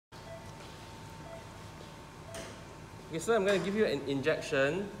Okay, so I'm going to give you an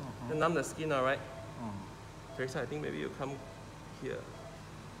injection to numb the skin, alright? Teresa, I think maybe you come here.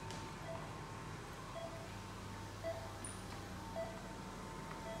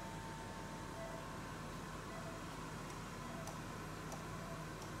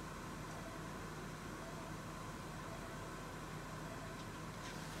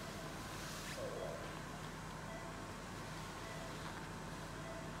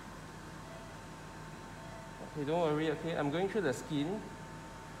 Okay, don't worry, okay? I'm going through the skin.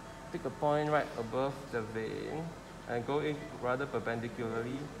 Pick a point right above the vein and go in rather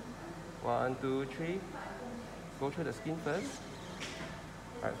perpendicularly. 1, 2, 3. Go through the skin first.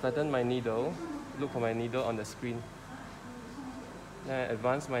 Alright, flatten my needle. Look for my needle on the screen. Then I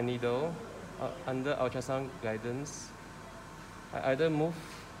advance my needle under ultrasound guidance. I either move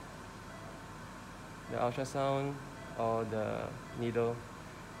the ultrasound or the needle.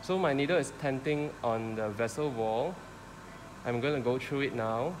 So my needle is tenting on the vessel wall. I'm going to go through it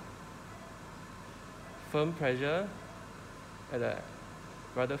now. Firm pressure at a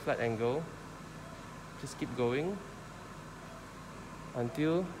rather flat angle. Just keep going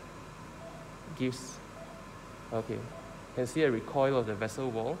until it gives. Okay, you can see a recoil of the vessel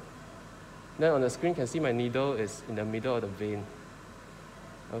wall. Then on the screen, you can see my needle is in the middle of the vein.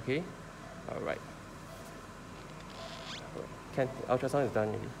 Okay, alright. Can ultrasound is done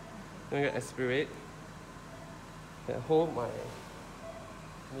already. I'm going to aspirate and hold my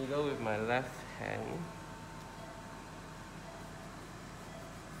needle with my left hand.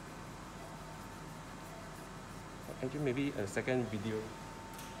 Actually, maybe a second video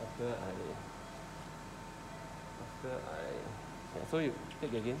after yeah, so you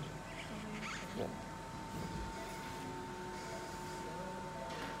take again. Yeah.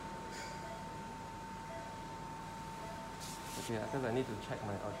 Okay, because I need to check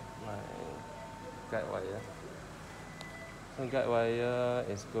my guide wire. So guide wire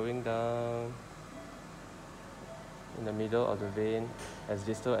is going down in the middle of the vein, as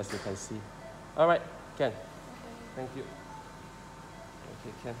distal as you can see. Alright, Ken. Thank you.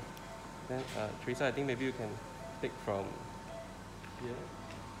 Okay, Ken. Then Teresa, I think maybe you can take from here.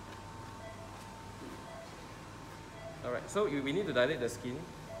 Alright, so we need to dilate the skin.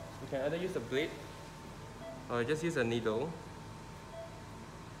 You can either use a blade or just use a needle.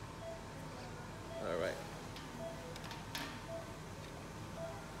 Alright.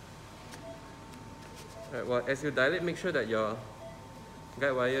 Alright, well, as you dilate, make sure that your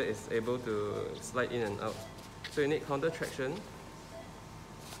guide wire is able to slide in and out. So you need counter traction.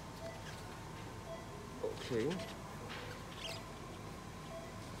 Okay.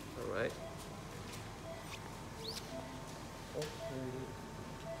 Alright. Okay.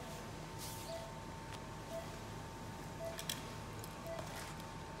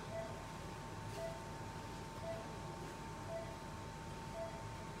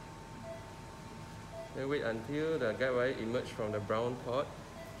 Then wait until the guide wire emerges from the brown part.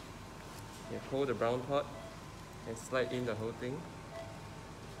 You hold the brown part and slide in the whole thing.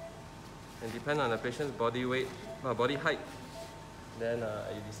 And depend on the patient's body weight, body height, then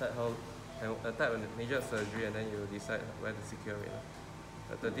you decide how the type of nature of surgery, and then you decide where to secure it.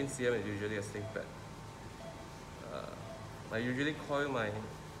 13 cm is usually a safe bet. I usually coil my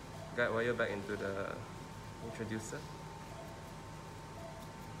guide wire back into the introducer.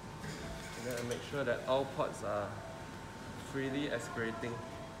 And then I make sure that all ports are freely aspirating.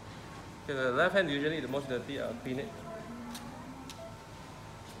 Okay, the left hand usually the most dirty, I'll clean it.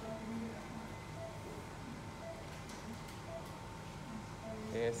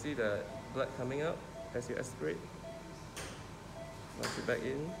 You can see the blood coming out as you aspirate. Flush it back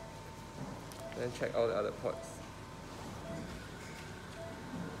in. Then check all the other ports.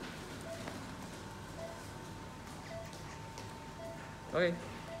 Okay.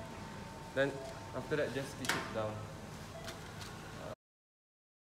 Then after that, just stitch it down.